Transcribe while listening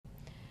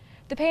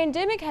The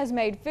pandemic has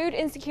made food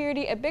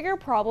insecurity a bigger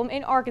problem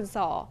in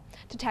Arkansas.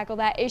 To tackle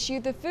that issue,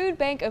 the Food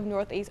Bank of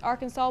Northeast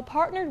Arkansas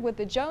partnered with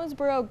the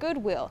Jonesboro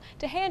Goodwill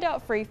to hand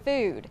out free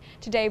food.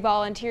 Today,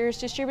 volunteers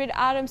distributed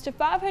items to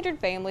 500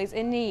 families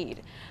in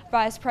need.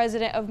 Vice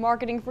President of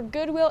Marketing for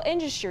Goodwill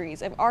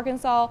Industries of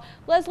Arkansas,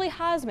 Leslie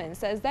Heisman,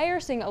 says they are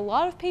seeing a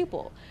lot of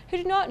people who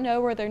do not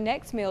know where their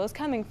next meal is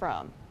coming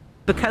from.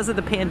 Because of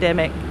the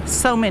pandemic,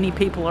 so many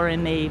people are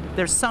in need.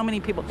 There's so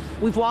many people.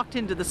 We've walked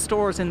into the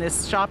stores in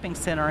this shopping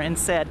center and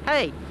said,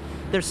 hey,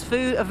 there's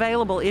food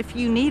available. If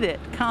you need it,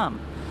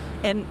 come.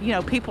 And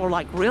people are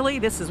like, really?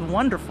 This is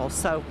wonderful.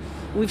 So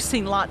we've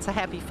seen lots of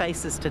happy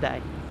faces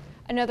today.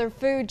 Another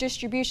food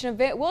distribution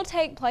event will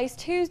take place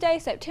Tuesday,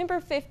 September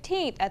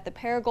 15th at the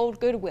Paragould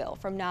Goodwill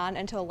from 9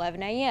 until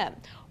 11 a.m.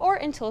 or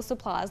until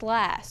supplies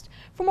last.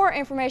 For more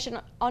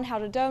information on how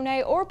to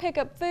donate or pick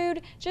up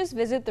food, just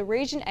visit the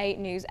Region 8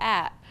 News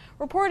app.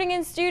 Reporting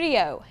in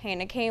studio,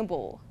 Hannah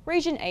Campbell,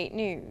 Region 8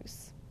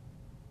 News.